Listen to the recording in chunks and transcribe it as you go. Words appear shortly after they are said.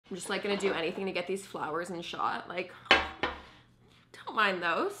I'm just like gonna do anything to get these flowers in shot. Like, don't mind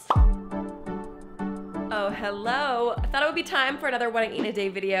those. Oh, hello. I thought it would be time for another What I Eat in a Day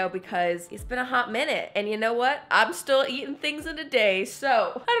video because it's been a hot minute. And you know what? I'm still eating things in a day.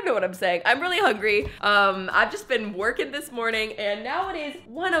 So I don't know what I'm saying. I'm really hungry. I've just been working this morning and now it is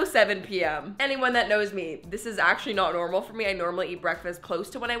 1:07 p.m. Anyone that knows me, this is actually not normal for me. I normally eat breakfast close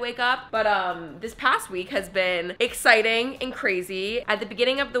to when I wake up. But this past week has been exciting and crazy. At the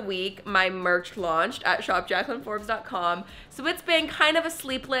beginning of the week, my merch launched at shopjaclynforbes.com. So it's been kind of a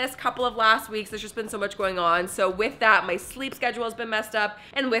sleepless couple of last weeks. There's just been so much going on. So with that, my sleep schedule has been messed up.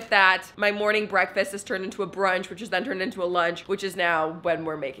 And with that, my morning breakfast has turned into a brunch, which is then turned into a lunch, which is now when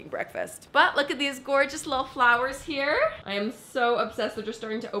we're making breakfast. But look at these gorgeous little flowers here. I am so obsessed. They're just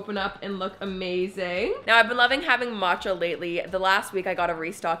starting to open up and look amazing. Now I've been loving having matcha lately. The last week I got a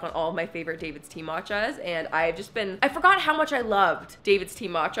restock on all of my favorite David's Tea matchas. And I forgot how much I loved David's Tea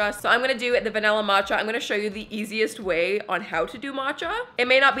matcha. So I'm gonna do the vanilla matcha. I'm gonna show you the easiest way on how to do matcha. It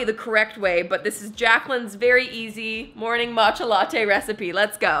may not be the correct way, but this is Jaclyn's very easy morning matcha latte recipe.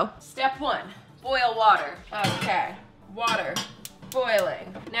 Let's go. Step 1, boil water. Okay, water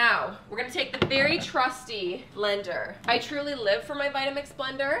boiling. Now, we're gonna take the very trusty blender. I truly live for my Vitamix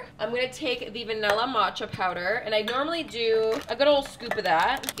blender. I'm gonna take the vanilla matcha powder, and I normally do a good old scoop of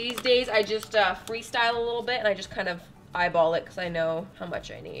that. These days, I just freestyle a little bit, and I just kind of eyeball it because I know how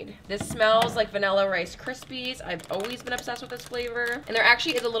much I need. This smells like vanilla Rice Krispies. I've always been obsessed with this flavor. And there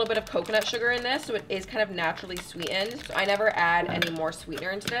actually is a little bit of coconut sugar in this, so it is kind of naturally sweetened. So I never add any more sweetener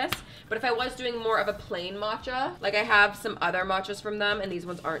into this. But if I was doing more of a plain matcha, like I have some other matchas from them, and these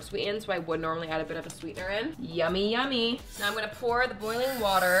ones aren't sweetened, so I would normally add a bit of a sweetener in. Yummy, yummy. Now I'm gonna pour the boiling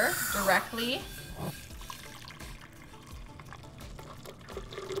water directly.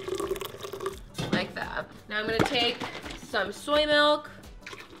 Like that. Now I'm gonna take some soy milk,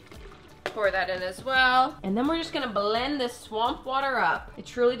 pour that in as well, and then we're just gonna blend this swamp water up. It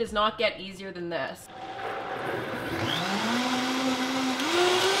truly does not get easier than this.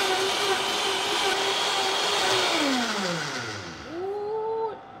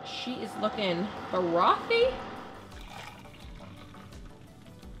 Ooh, she is looking frothy.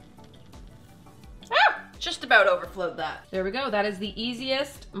 Just about overflowed that. There we go. That is the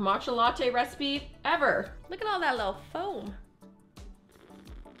easiest matcha latte recipe ever. Look at all that little foam.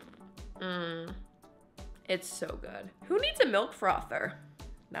 It's so good. Who needs a milk frother?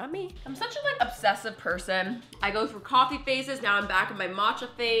 Not me. I'm such a obsessive person. I go through coffee phases. Now I'm back in my matcha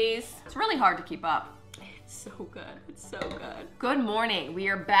phase. It's really hard to keep up. So good. It's so good. Good morning. We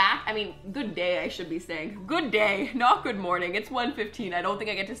are back. I mean, good day, I should be saying. Good day, not good morning. It's 1:15. I don't think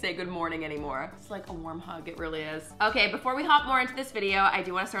I get to say good morning anymore. It's like a warm hug. It really is. Okay, before we hop more into this video, I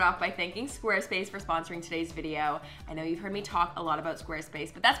do want to start off by thanking Squarespace for sponsoring today's video. I know you've heard me talk a lot about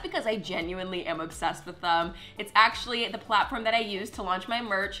Squarespace, but that's because I genuinely am obsessed with them. It's actually the platform that I use to launch my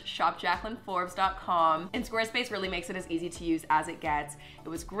merch, shopjaclynforbes.com, and Squarespace really makes it as easy to use as it gets. It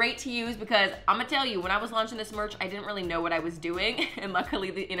was great to use because I'm gonna tell you, when I was launching this merch, I didn't really know what I was doing, and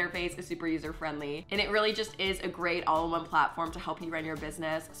luckily the interface is super user-friendly, and it really just is a great all-in-one platform to help you run your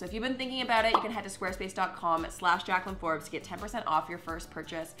business. So if you've been thinking about it, you can head to squarespace.com/JaclynForbes to get 10% off your first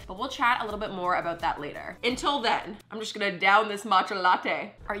purchase, but we'll chat a little bit more about that later. Until then, I'm just gonna down this matcha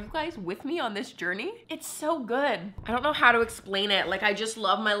latte. Are you guys with me on this journey? It's so good. I don't know how to explain it. Like, I just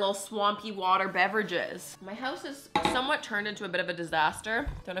love my little swampy water beverages. My house is somewhat turned into a bit of a disaster.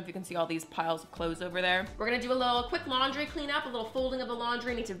 Don't know if you can see all these piles of clothes over there. We're gonna do a little quick laundry cleanup, a little folding of the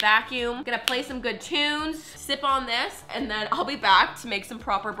laundry. Need to vacuum. Gonna play some good tunes, sip on this, and then I'll be back to make some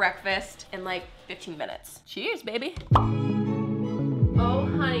proper breakfast in like 15 minutes. Cheers, baby. Oh,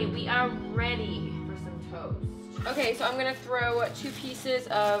 honey, we are ready for some toast. Okay, so I'm gonna throw 2 pieces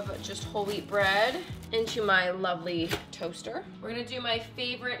of just whole wheat bread into my lovely toaster. We're gonna do my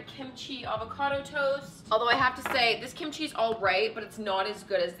favorite kimchi avocado toast. Although I have to say, this kimchi is all right, but it's not as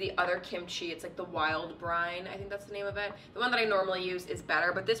good as the other kimchi. It's like the wild brine, I think that's the name of it. The one that I normally use is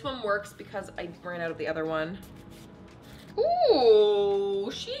better, but this one works because I ran out of the other one.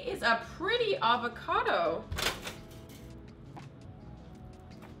 Ooh, she is a pretty avocado.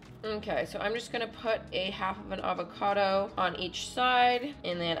 Okay, so I'm just gonna put a half of an avocado on each side,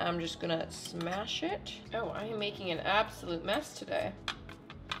 and then I'm just gonna smash it. Oh, I am making an absolute mess today.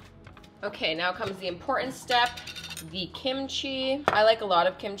 Okay, now comes the important step, the kimchi. I like a lot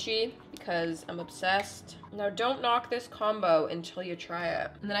of kimchi because I'm obsessed. Now don't knock this combo until you try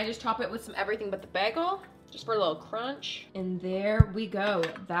it. And then I just top it with some everything but the bagel, just for a little crunch. And there we go.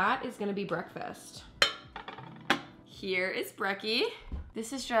 That is gonna be breakfast. Here is brekkie.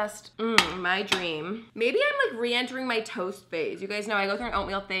 This is just my dream. Maybe I'm like re-entering my toast phase. You guys know I go through an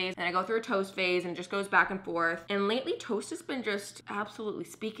oatmeal phase and I go through a toast phase and it just goes back and forth. And lately toast has been just absolutely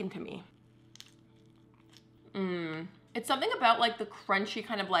speaking to me. It's something about like the crunchy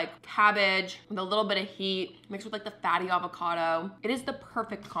kind of like cabbage with a little bit of heat mixed with like the fatty avocado. It is the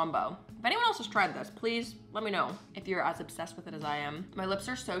perfect combo. If anyone else has tried this, please let me know if you're as obsessed with it as I am. My lips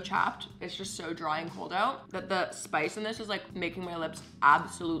are so chapped. It's just so dry and cold out that the spice in this is like making my lips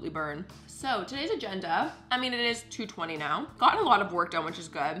absolutely burn. So today's agenda, I mean, it is 2:20 now. Gotten a lot of work done, which is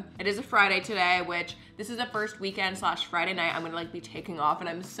good. It is a Friday today, which this is the first weekend / Friday night I'm gonna like be taking off and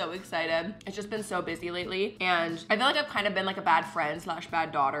I'm so excited. It's just been so busy lately and I feel like I've kind of been like a bad friend /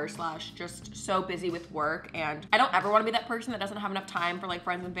 bad daughter / just so busy with work, and I don't ever want to be that person that doesn't have enough time for like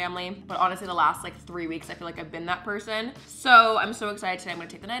friends and family, but honestly the last like 3 weeks I feel like I've been that person. So I'm so excited today. I'm gonna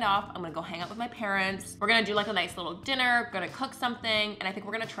take the night off. I'm gonna go hang out with my parents. We're gonna do like a nice little dinner, gonna cook something, and I think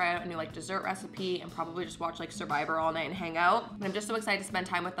we're gonna try out a new like dessert recipe and probably just watch like Survivor all night and hang out. And I'm just so excited to spend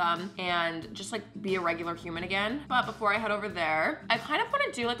time with them and just like be a regular human again. But before I head over there, I kind of want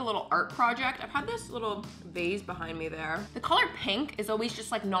to do like a little art project. I've had this little vase behind me there. The color pink is always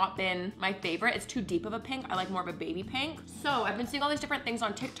just like not been my favorite. It's too deep of a pink. I like more of a baby pink. So I've been seeing all these different things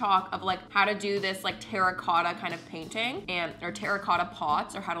on TikTok of like how to do this like terracotta kind of painting or terracotta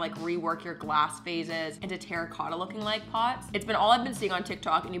pots, or how to like rework your glass vases into terracotta looking like pots. It's been all I've been seeing on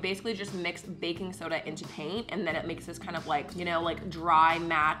TikTok, and you basically just mix baking soda into paint and then it makes this kind of like, you know, like dry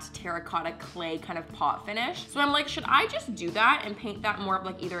matte terracotta clay kind of pot finish. So I'm like, should I just do that and paint that more of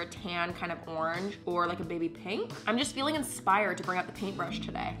like either a tan kind of orange or like a baby pink? I'm just feeling inspired to bring out the paintbrush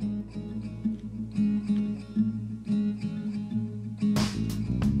today.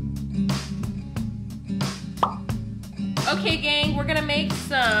 Okay gang, we're gonna make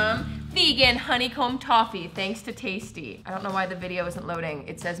some vegan honeycomb toffee thanks to Tasty. I don't know why the video isn't loading.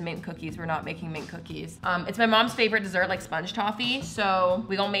 It says mint cookies. We're not making mint cookies. It's my mom's favorite dessert, like sponge toffee. So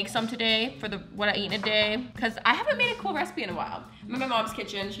we gonna make some today for the what I eat in a day, because I haven't made a cool recipe in a while. I'm in my mom's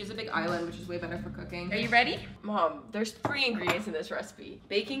kitchen. She's a big island, which is way better for cooking. Are you ready? Mom, there's 3 ingredients in this recipe: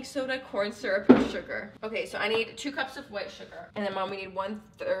 baking soda, corn syrup, and sugar. Okay, so I need 2 cups of white sugar. And then Mom, we need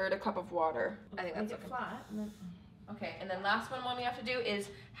 1/3 a cup of water. I think that's flat. Okay, and then last one we have to do is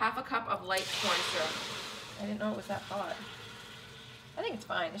 1/2 cup of light corn syrup. I didn't know it was that hot. I think it's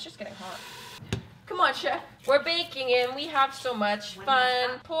fine. It's just getting hot. Come on, chef. We're baking and we have so much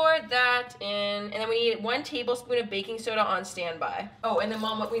fun. Pour that in, and then we need 1 tablespoon of baking soda on standby. Oh, and then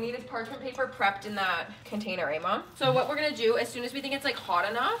Mom, what we need is parchment paper prepped in that container, eh, Mom? So what we're gonna do, as soon as we think it's like hot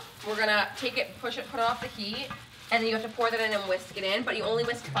enough, we're gonna take it, push it, put it off the heat. And then you have to pour that in and whisk it in, but you only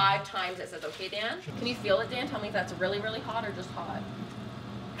whisk 5 times, it says, okay, Dan? Can you feel it, Dan? Tell me if that's really, really hot or just hot.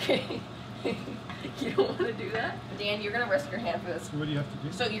 Okay. You don't want to do that? Dan, you're gonna risk your hand for this. So what do you have to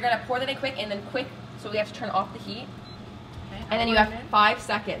do? So you're gonna pour that in quick, and then quick, so we have to turn off the heat. Okay. And then you have 5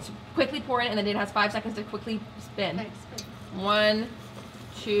 seconds. Quickly pour in, and then it has 5 seconds to quickly spin. Okay, spin. 1,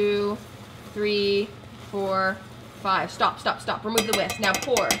 2, 3, 4, 5. Stop, stop, stop. Remove the whisk. Now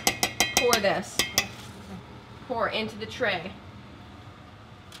pour. Pour this. Pour into the tray.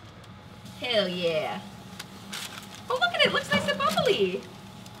 Hell yeah. Oh, look at it. It looks nice and bubbly.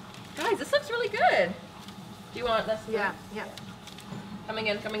 Guys, this looks really good. Do you want this? Yeah, yeah. Coming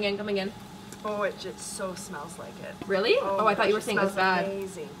in, coming in, coming in. Oh, it just so smells like it. Really? Oh, I thought you were saying it was bad.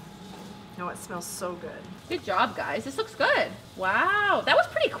 Amazing. No, it smells so good. Good job, guys. This looks good. Wow. That was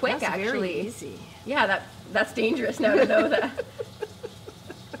pretty quick, That's actually. very easy. Yeah, that's dangerous now to know that.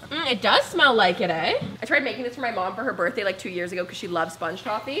 It does smell like it, eh? I tried making this for my mom for her birthday like 2 years ago because she loves sponge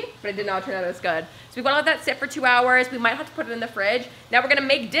toffee, but it did not turn out as good. So we want to let that sit for 2 hours. We might have to put it in the fridge. Now we're gonna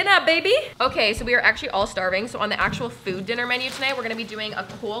make dinner, baby. Okay, so we are actually all starving. So on the actual food dinner menu tonight, we're gonna be doing a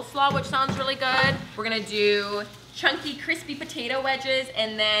coleslaw, which sounds really good. We're gonna do chunky, crispy potato wedges,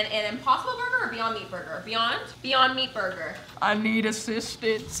 and then an Impossible Burger or Beyond Meat Burger? Beyond Meat Burger. I need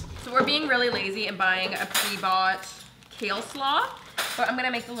assistance. So we're being really lazy and buying a pre-bought kale slaw. But I'm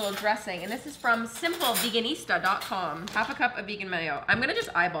gonna make a little dressing, and this is from simpleveganista.com. 1/2 cup of vegan mayo. I'm gonna just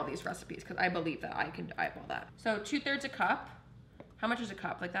eyeball these recipes because I believe that I can eyeball that. So 2/3 a cup. How much is a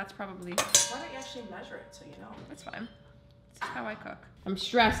cup? Like that's probably. Why don't you actually measure it so you know? That's fine. This is how I cook. I'm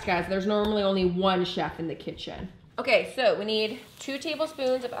stressed, guys. There's normally only 1 chef in the kitchen. Okay, so we need 2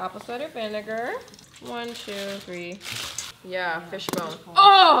 tablespoons of apple cider vinegar. 1, 2, 3. Yeah, fishbone.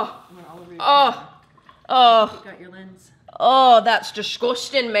 Oh! Oh! Oh! You got your lens. Oh, that's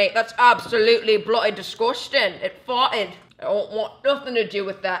disgusting, mate. That's absolutely bloody disgusting. It farted. I don't want nothing to do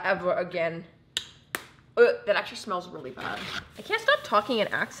with that ever again. That actually smells really bad. I can't stop talking in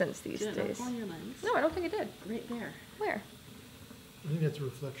accents these days. On your lens. No, I don't think it did. Right there. Where? I think that's a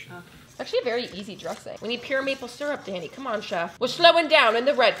reflection. Okay. It's actually a very easy dressing. We need pure maple syrup, Danny. Come on, chef. We're slowing down in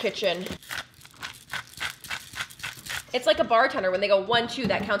the red kitchen. It's like a bartender when they go 1, 2,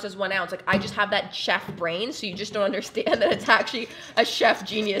 that counts as 1 ounce. Like I just have that chef brain, so you just don't understand that it's actually a chef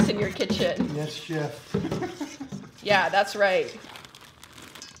genius in your kitchen. Yes, chef. Yeah, that's right.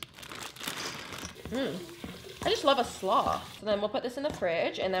 I just love a slaw. So then we'll put this in the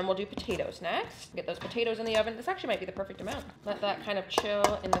fridge and then we'll do potatoes next. Get those potatoes in the oven. This actually might be the perfect amount. Let that kind of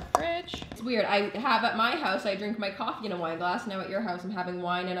chill in the fridge. It's weird. I have at my house, I drink my coffee in a wine glass. Now at your house, I'm having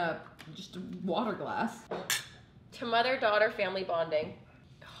wine in just a water glass. To mother-daughter family bonding.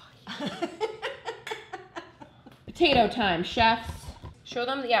 Potato time, chefs. Show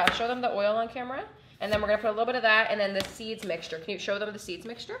them the oil on camera. And then we're gonna put a little bit of that and then the seeds mixture. Can you show them the seeds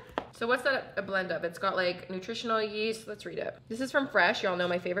mixture? So what's that a blend of? It's got like nutritional yeast. Let's read it. This is from Fresh. Y'all know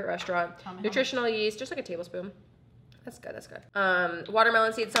my favorite restaurant. Nutritional yeast, just like a tablespoon. That's good, that's good.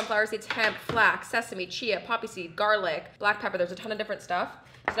 Watermelon seeds, sunflower seeds, hemp, flax, sesame, chia, poppy seed, garlic, black pepper. There's a ton of different stuff.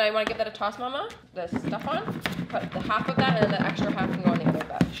 So now you wanna give that a toss, mama? The stuff on, put the half of that and then the extra half can go on the other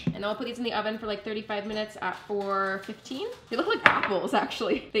batch. And then we'll put these in the oven for like 35 minutes at 415. They look like apples,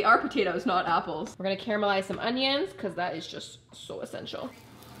 actually. They are potatoes, not apples. We're gonna caramelize some onions because that is just so essential.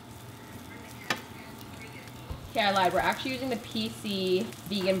 Okay, I lied. We're actually using the PC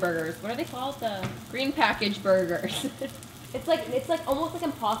vegan burgers. What are they called? The green package burgers. It's like almost like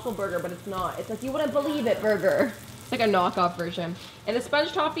Impossible Burger, but it's not. It's like you wouldn't believe it burger. It's like a knockoff version. And the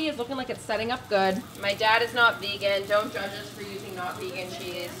sponge toffee is looking like it's setting up good. My dad is not vegan. Don't judge us for using not vegan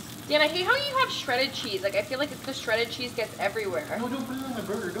cheese. Dan, I hate how you have shredded cheese. Like I feel like the shredded cheese gets everywhere. No, don't put it on my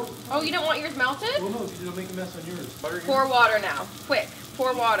burger. Don't. Oh, you don't want yours melted? Well, no, because it'll make a mess on yours. Butter Pour water now. Quick.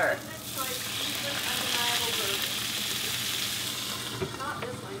 Pour water.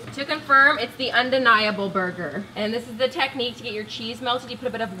 To confirm, it's the undeniable burger. And this is the technique to get your cheese melted. You put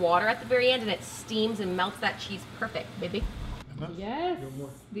a bit of water at the very end and it steams and melts that cheese perfect, baby. Yes.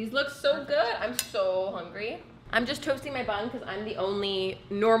 These look so good. I'm so hungry. I'm just toasting my bun because I'm the only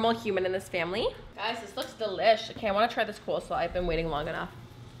normal human in this family. Guys, this looks delish. Okay, I want to try this coleslaw. I've been waiting long enough.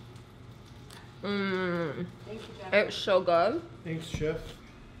 Mmm. Thank you, Jeff. It's so good. Thanks, chef.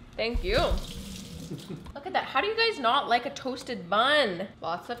 Thank you. Look at that. How do you guys not like a toasted bun?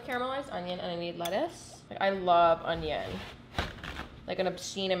 Lots of caramelized onion and I need lettuce. I love onion. Like an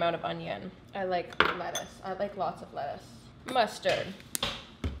obscene amount of onion. I like lettuce. I like lots of lettuce. Mustard.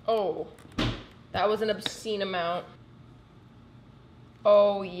 Oh, that was an obscene amount.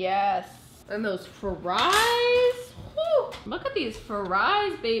 Oh yes. And those fries. Woo. Look at these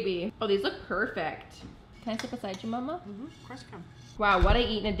fries, baby. Oh, these look perfect. Can I sit beside you, mama? Mm-hmm. Of course you can. Wow, what I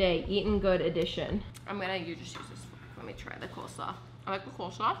eat in a day. Eatin' good edition. You just use this. Let me try the coleslaw. I like the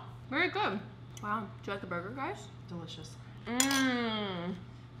coleslaw. Very good. Wow. Do you like the burger, guys? Delicious. Mmm.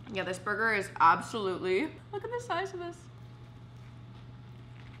 Yeah, this burger is absolutely. Look at the size of this.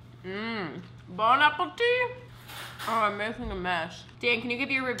 Mmm. Bon appetit. Oh, I'm making a mess. Dan, can you give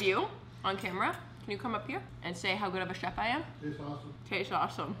your review on camera? Can you come up here and say how good of a chef I am? Tastes awesome. Tastes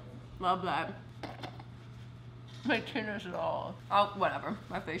awesome. Love that. My chin is all. Oh, whatever.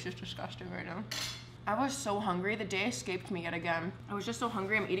 My face is disgusting right now. I was so hungry. The day escaped me yet again. I was just so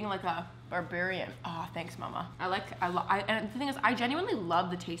hungry. I'm eating like a barbarian. Oh, thanks, mama. And the thing is, I genuinely love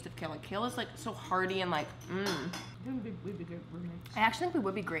the taste of kale. Like, kale is like so hearty and like, We'd be good roommates. I actually think we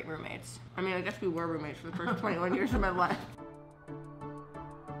would be great roommates. I mean, I guess we were roommates for the first 21 years of my life.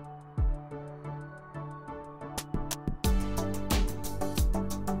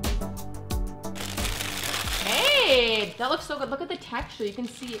 Hey, that looks so good. Look at the texture. You can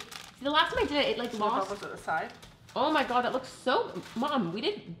see it. The last time I did it, it like lost. Bubbles to the side. Oh my god, that looks so. Mom, we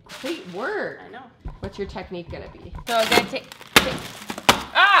did great work. I know. What's your technique gonna be? So I'm gonna take.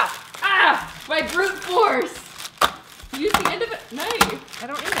 My brute force. Use the end of a knife. I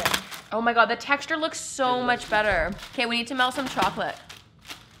don't need it. Oh my god, the texture looks so much better. Okay, we need to melt some chocolate.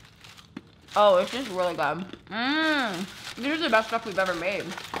 Oh, it's just really good. Mmm. This is the best stuff we've ever made.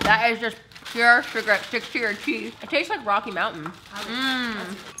 That is just pure sugar. It sticks to your teeth. It tastes like Rocky Mountain.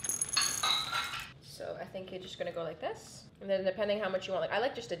 Mmm. So I think you're just gonna go like this. And then depending how much you want, like I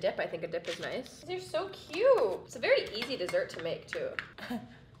like just a dip. I think a dip is nice. They're so cute. It's a very easy dessert to make too.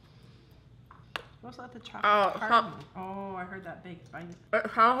 What's that? The chocolate Oh, carton? Oh, I heard that baked bite.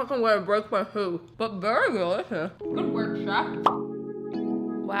 It sounds like I'm gonna break my tooth, but very delicious. Good work, chef.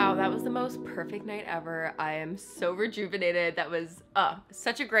 Wow, that was the most perfect night ever. I am so rejuvenated. That was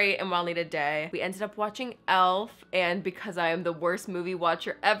such a great and well-needed day. We ended up watching Elf, and because I am the worst movie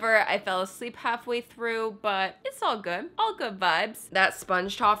watcher ever, I fell asleep halfway through, but it's all good. All good vibes. That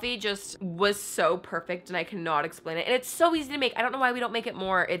sponge toffee just was so perfect, and I cannot explain it. And it's so easy to make. I don't know why we don't make it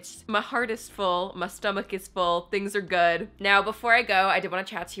more. It's, my heart is full, my stomach is full, things are good. Now, before I go, I did want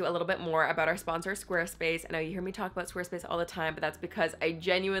to chat to you a little bit more about our sponsor, Squarespace. I know you hear me talk about Squarespace all the time, but that's because I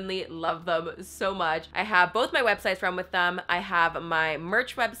genuinely love them so much. I have both my websites run with them. I have my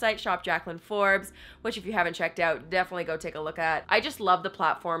merch website, Shop Jaclyn Forbes, which if you haven't checked out, definitely go take a look at. I just love the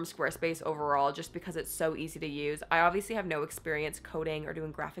platform Squarespace overall, just because it's so easy to use. I obviously have no experience coding or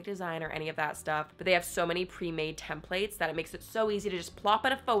doing graphic design or any of that stuff, but they have so many pre-made templates that it makes it so easy to just plop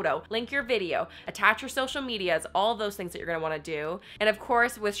in a photo, link your video, attach your social medias, all of those things that you're gonna wanna do. And of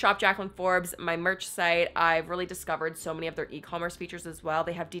course, with Shop Jaclyn Forbes, my merch site, I've really discovered so many of their e-commerce features as well.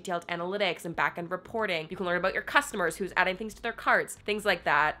 They have detailed analytics and back-end reporting. You can learn about your customers, who's adding things to their carts, things like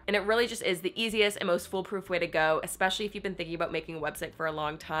that. And it really just is the easiest and most foolproof way to go, especially if you've been thinking about making a website for a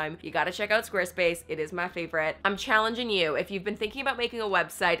long time. You gotta check out Squarespace. It is my favorite. I'm challenging you. If you've been thinking about making a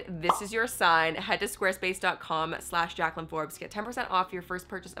website, this is your sign. Head to squarespace.com/Jaclyn Forbes. Get 10% off your first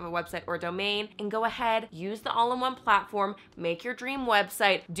purchase of a website or domain, and go ahead, use the all-in-one platform, make your dream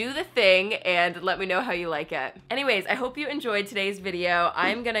website, do the thing, and let me know how you like it. Anyways, I hope you enjoyed today's video.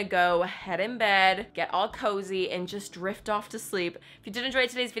 I'm gonna go head in bed, get all cozy, and just drift off to sleep. If you did enjoy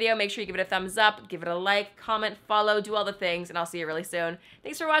today's video, make sure you give it a thumbs up, give it a like, comment, follow, do all the things, and I'll see you really soon.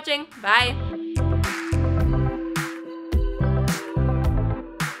 Thanks for watching. Bye.